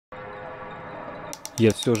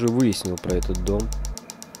Я все же выяснил про этот дом.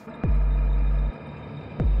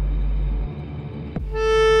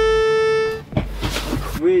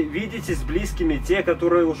 Вы видите с близкими те,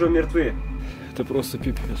 которые уже мертвы? Это просто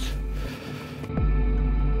пипец.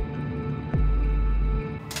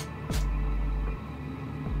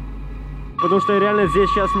 Потому что реально здесь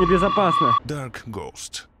сейчас небезопасно. Dark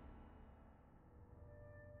Ghost.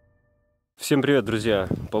 Всем привет, друзья!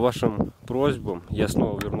 По вашим просьбам я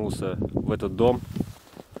снова вернулся в этот дом.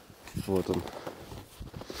 Вот он.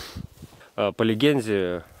 По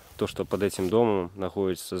легенде, то, что под этим домом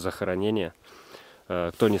находится захоронение.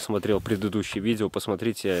 Кто не смотрел предыдущие видео,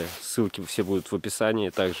 посмотрите, ссылки все будут в описании,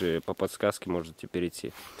 также по подсказке можете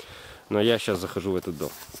перейти. Но я сейчас захожу в этот дом.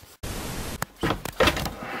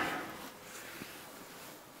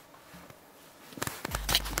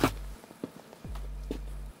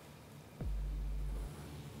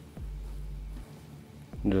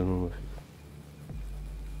 Да ну нафиг.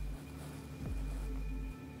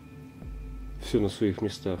 Все на своих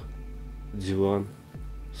местах. Диван,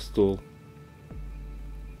 стол.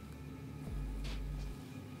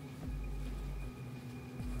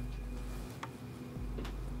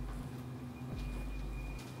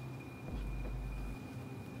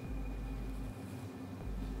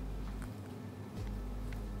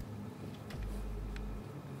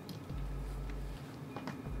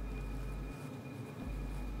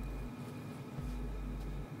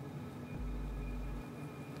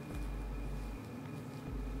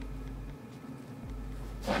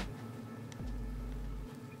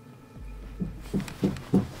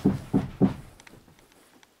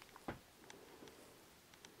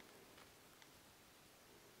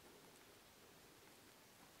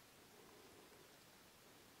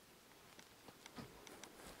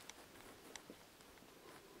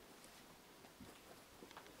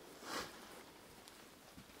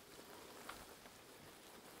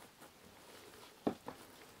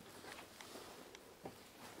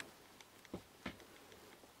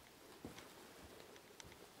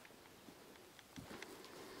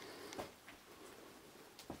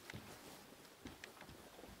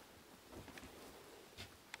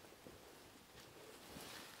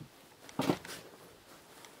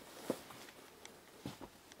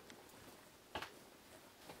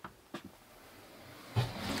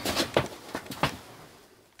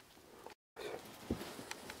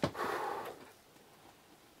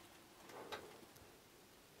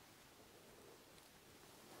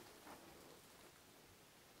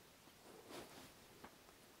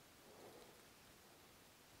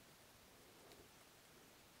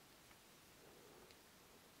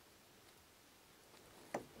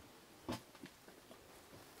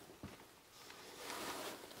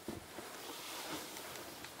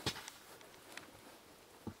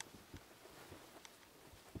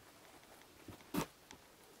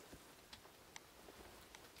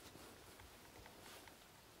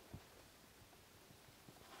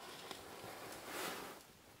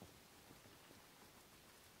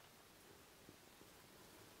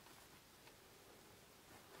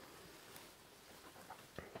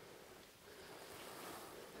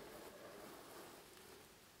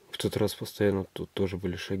 В тот раз постоянно тут тоже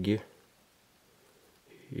были шаги.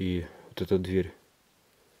 И вот эта дверь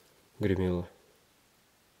гремела.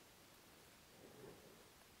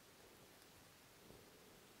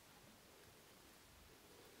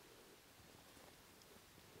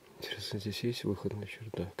 Интересно, здесь есть выход на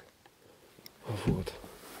чердак? Вот.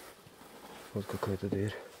 Вот какая-то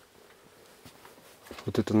дверь.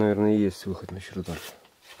 Вот это, наверное, и есть выход на чердак.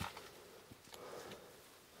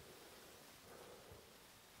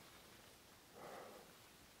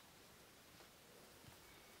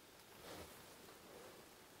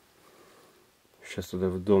 Сейчас туда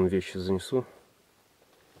в дом вещи занесу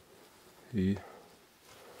и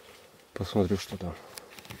посмотрю, что там.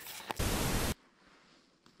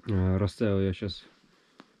 Расставил я сейчас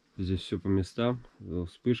здесь все по местам.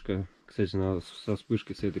 Вспышка. Кстати, со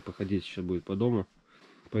вспышкой с этой походить сейчас будет по дому.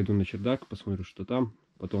 Пойду на чердак, посмотрю, что там.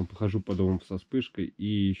 Потом похожу по дому со вспышкой и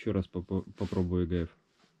еще раз попробую ЭГФ.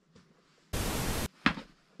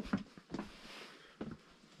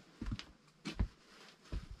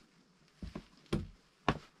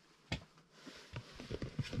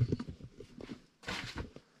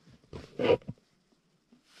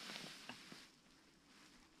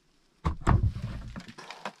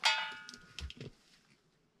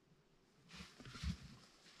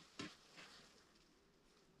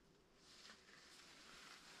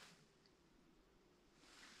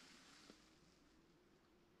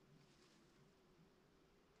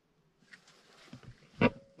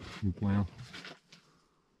 Не понял.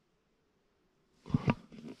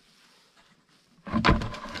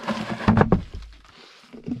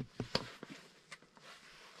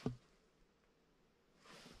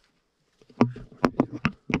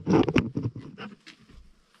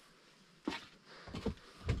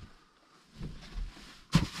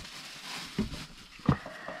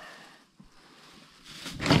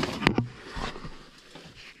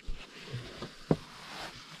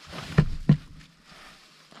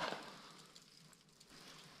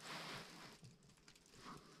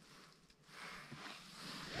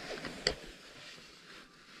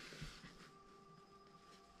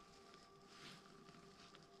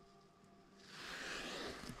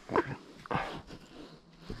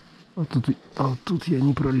 А вот тут я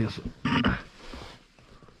не пролезу.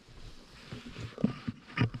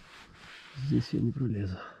 Здесь я не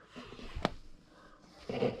пролезу.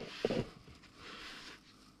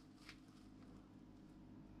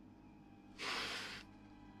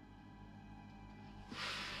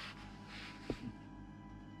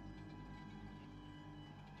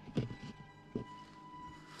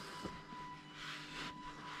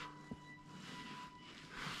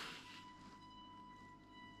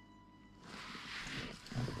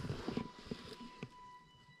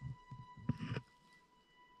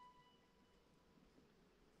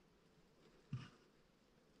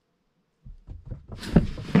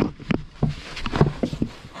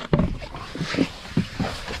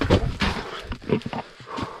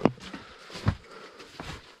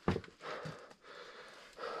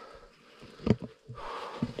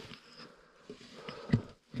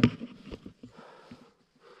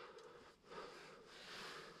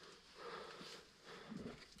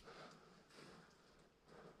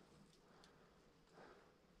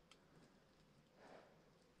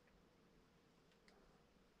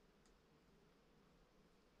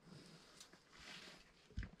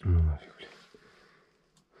 Ну нафиг, блин.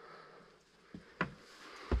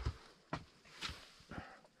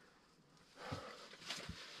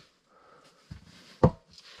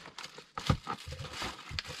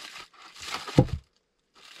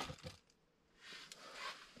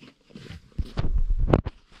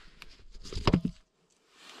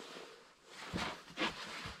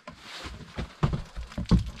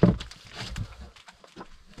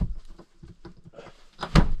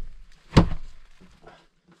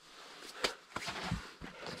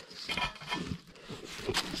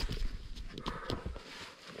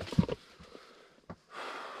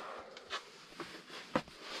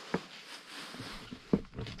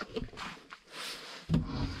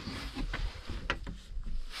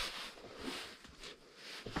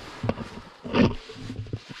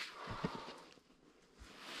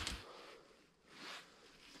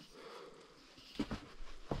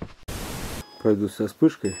 Пойду со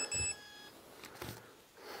вспышкой.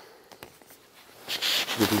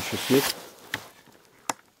 Выключу свет.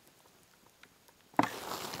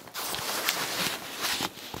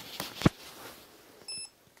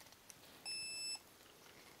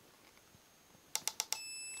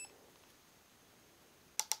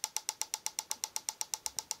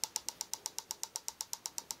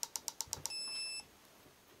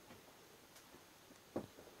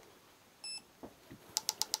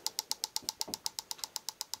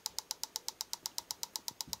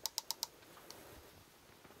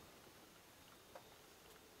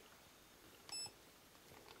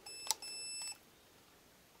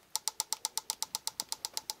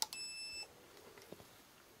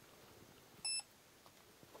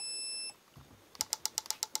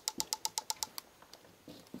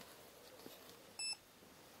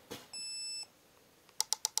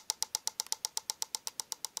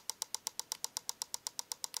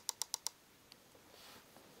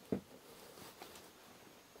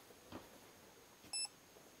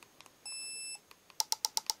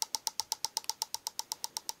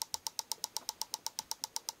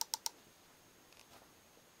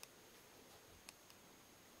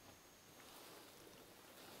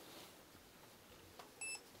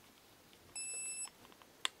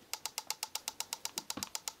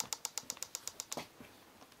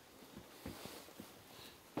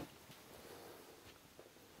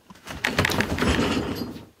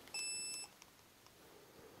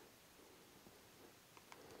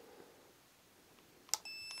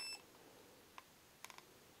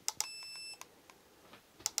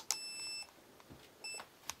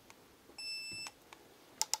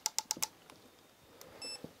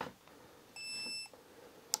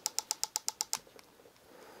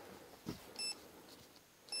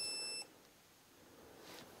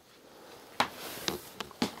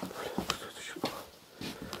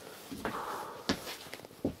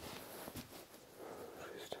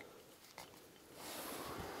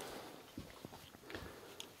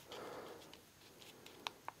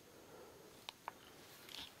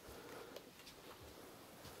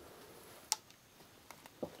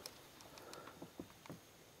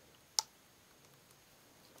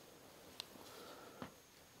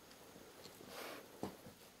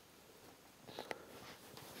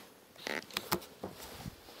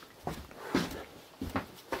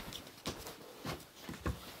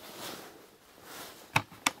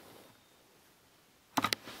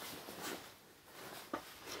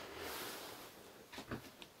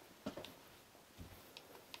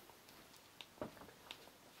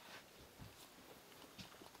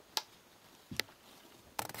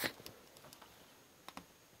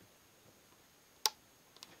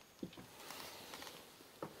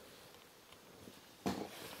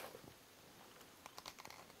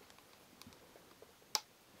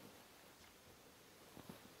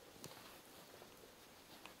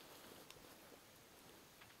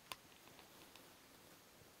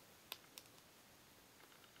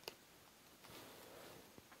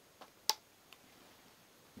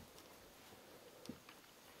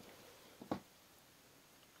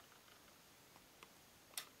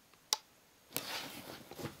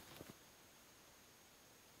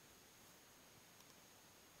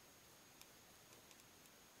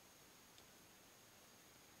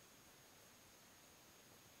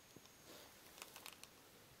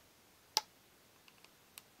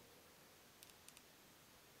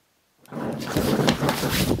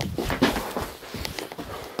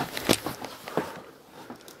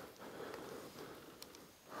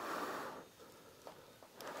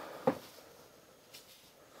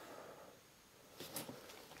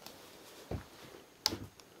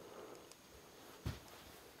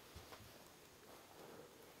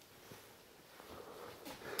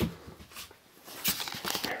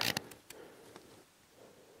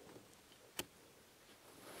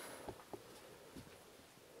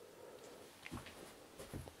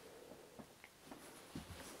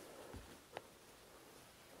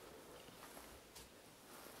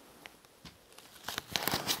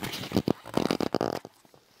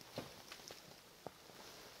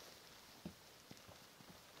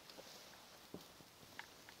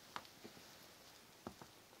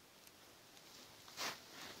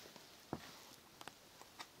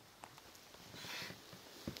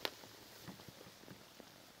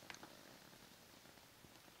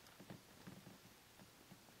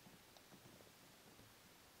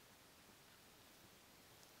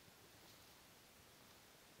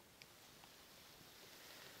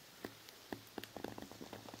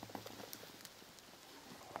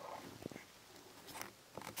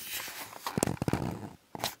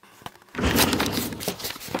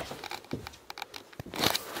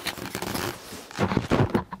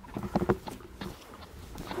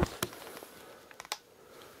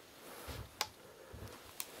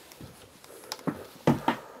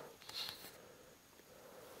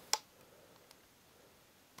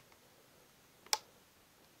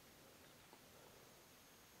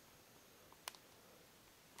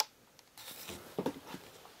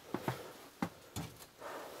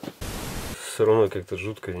 все равно как-то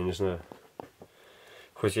жутко, я не знаю.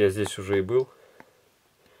 Хоть я здесь уже и был,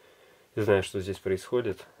 и знаю, что здесь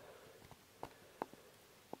происходит.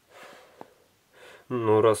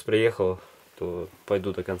 Ну, раз приехал, то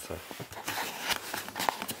пойду до конца.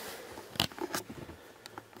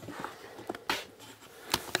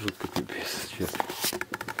 Жутко пипец, честно.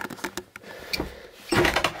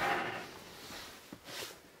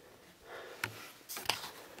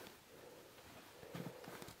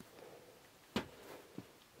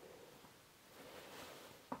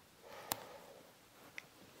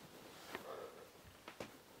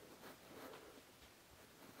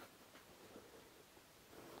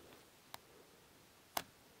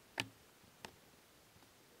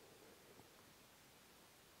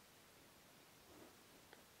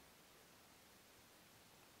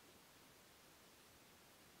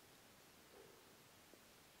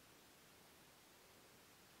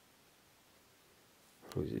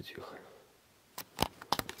 Вроде тихо.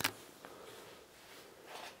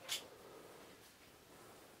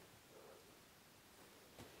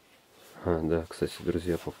 Да, кстати,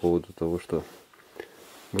 друзья, по поводу того, что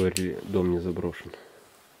говорили, дом не заброшен.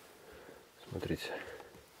 Смотрите.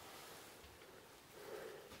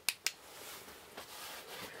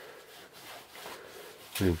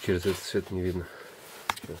 Блин, через этот свет не видно.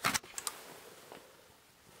 Сейчас.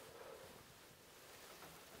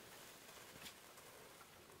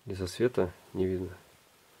 Из-за света не видно.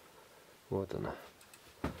 Вот она.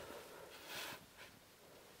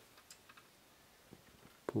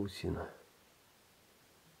 Паутина.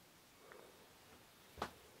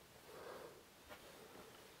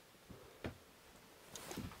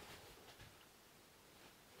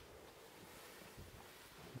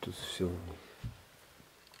 Тут все.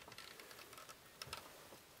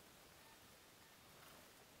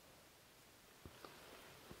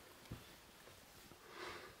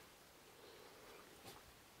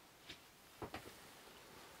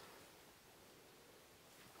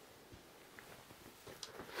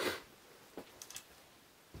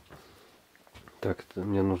 Так, это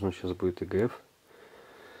мне нужно сейчас будет ИГФ.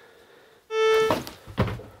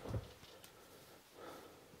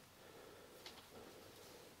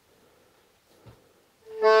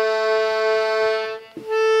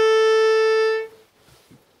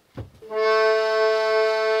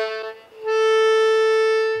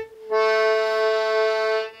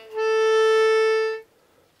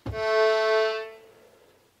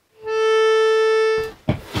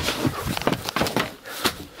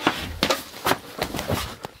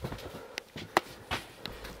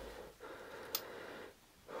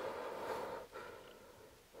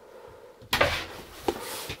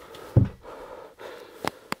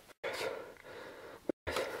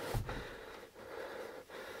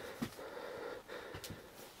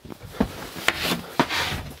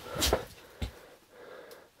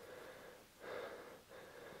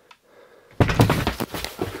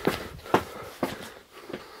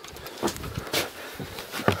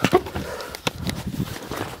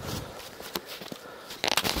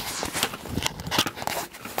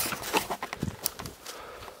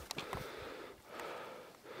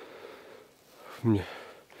 Мне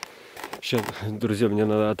сейчас, друзья, мне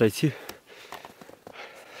надо отойти.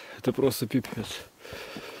 Это просто пипец.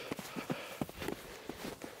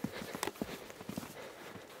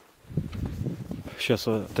 Сейчас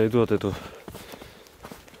отойду от этого.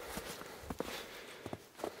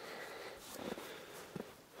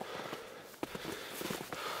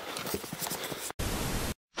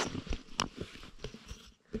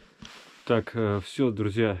 Так, все,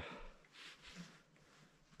 друзья.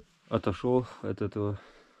 Отошел от этого,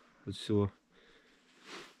 от всего.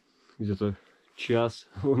 Где-то час,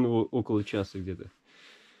 ну, около часа где-то.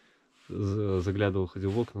 Заглядывал,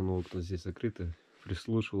 ходил в окна, но окна здесь закрыты.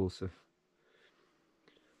 Прислушивался.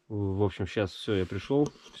 В общем, сейчас все, я пришел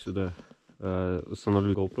сюда.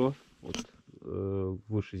 Установлю GoPro. Вот,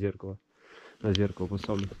 выше зеркала. На зеркало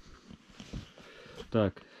поставлю.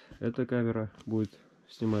 Так, эта камера будет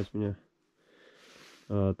снимать меня.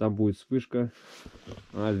 Там будет вспышка,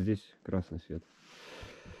 а здесь красный свет.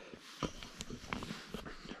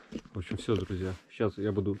 В общем, все, друзья. Сейчас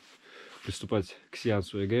я буду приступать к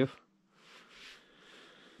сеансу ЕГФ.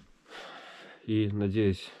 И,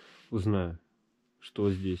 надеюсь, узнаю,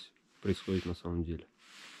 что здесь происходит на самом деле.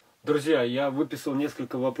 Друзья, я выписал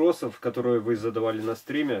несколько вопросов, которые вы задавали на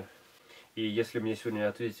стриме. И если мне сегодня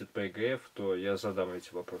ответят по ЕГФ, то я задам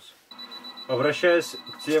эти вопросы. Обращаюсь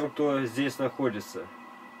к тем, кто здесь находится.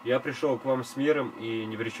 Я пришел к вам с миром и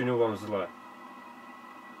не причиню вам зла.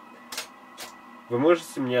 Вы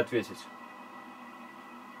можете мне ответить?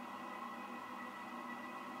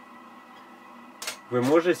 Вы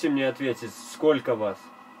можете мне ответить, сколько вас?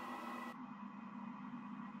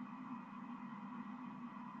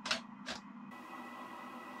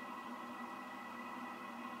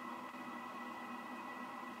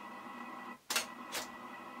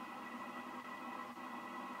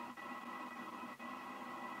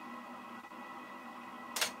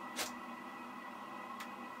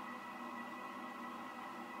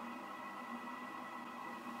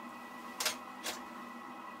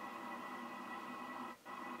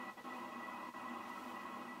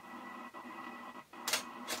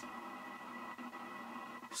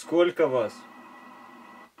 Сколько вас?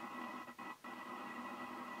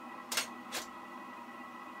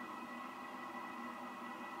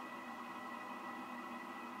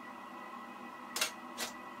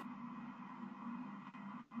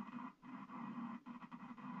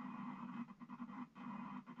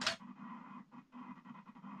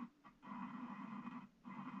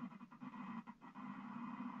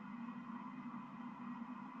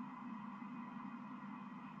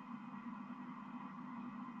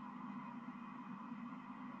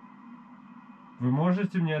 Вы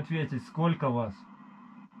можете мне ответить, сколько вас?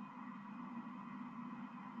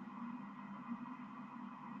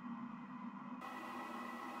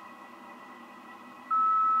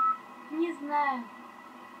 Не знаю.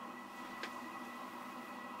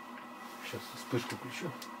 Сейчас вспышку включу.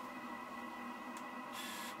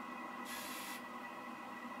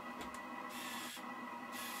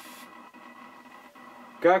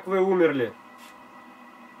 Как вы умерли?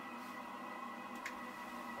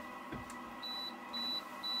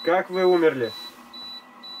 Как вы умерли?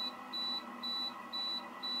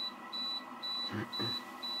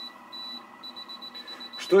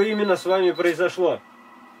 Что именно с вами произошло?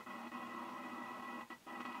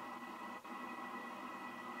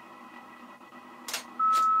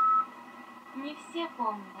 Не все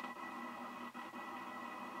помнят.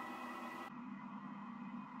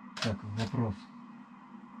 Так, вопрос.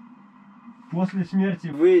 После смерти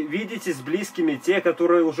вы видите с близкими те,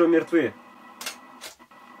 которые уже мертвы?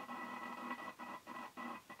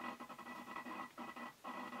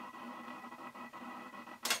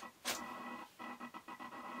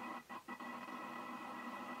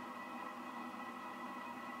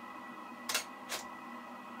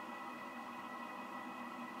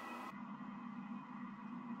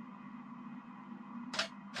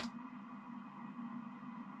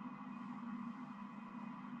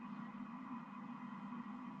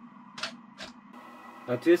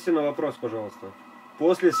 Ответьте на вопрос, пожалуйста.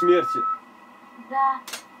 После смерти... Да.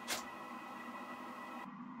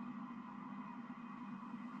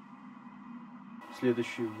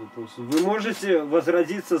 Следующий вопрос. Вы можете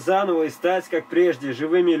возродиться заново и стать, как прежде,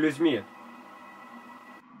 живыми людьми?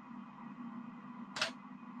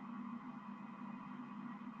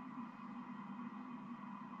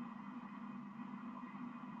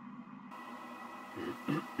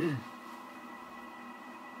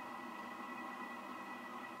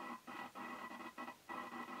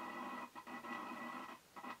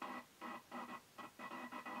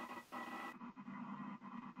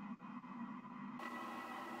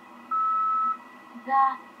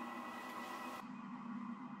 Да.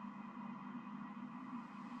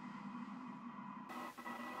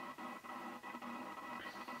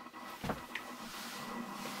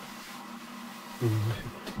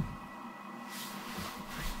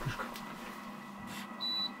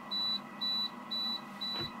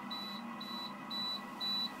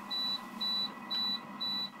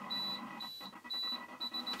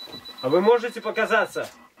 А вы можете показаться?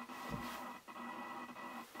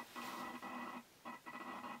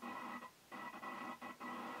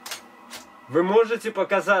 Вы можете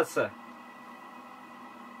показаться?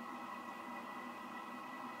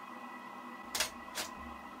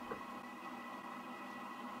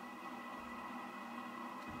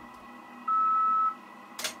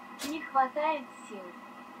 Не хватает сил.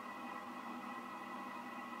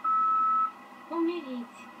 Умереть.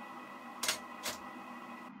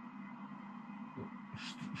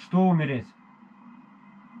 Что умереть?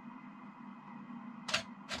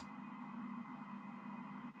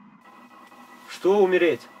 Что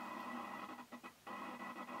умереть?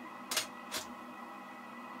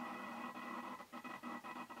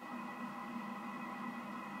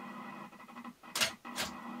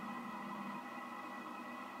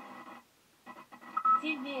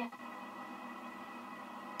 Тебе.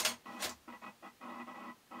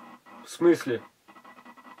 В смысле?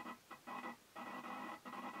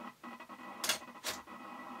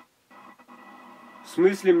 В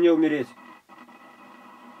смысле мне умереть?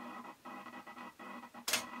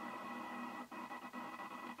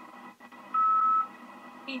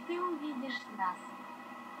 И ты увидишь нас.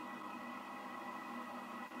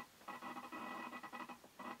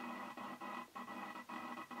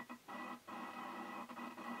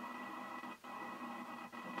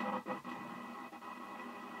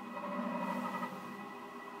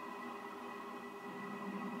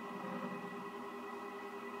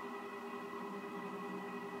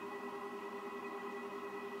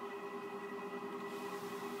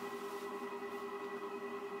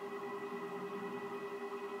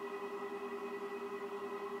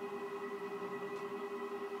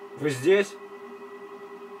 Вы здесь?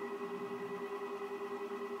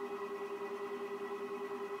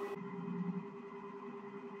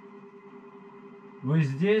 Вы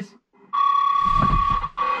здесь?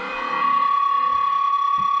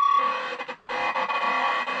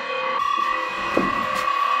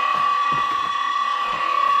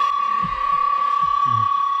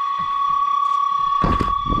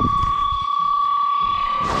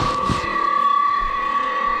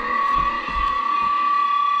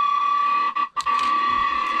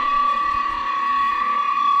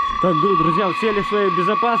 Так, друзья, в целях своей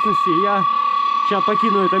безопасности я сейчас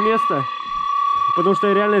покину это место, потому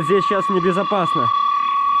что реально здесь сейчас небезопасно.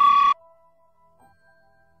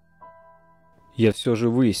 Я все же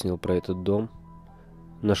выяснил про этот дом.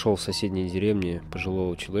 Нашел в соседней деревне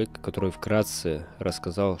пожилого человека, который вкратце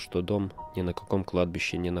рассказал, что дом ни на каком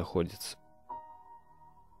кладбище не находится.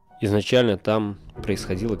 Изначально там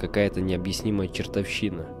происходила какая-то необъяснимая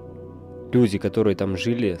чертовщина. Люди, которые там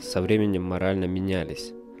жили, со временем морально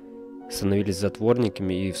менялись. Становились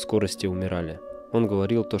затворниками и в скорости умирали. Он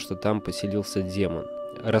говорил то, что там поселился демон.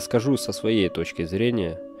 Расскажу со своей точки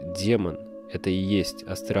зрения. Демон – это и есть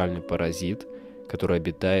астральный паразит, который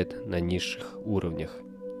обитает на низших уровнях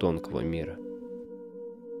тонкого мира.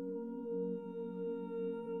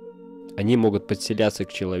 Они могут подселяться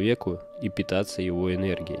к человеку и питаться его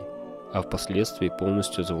энергией, а впоследствии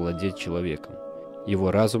полностью завладеть человеком,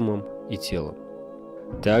 его разумом и телом.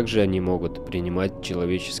 Также они могут принимать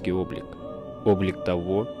человеческий облик, облик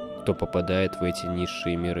того, кто попадает в эти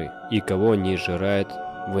низшие миры и кого они сжирают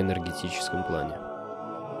в энергетическом плане.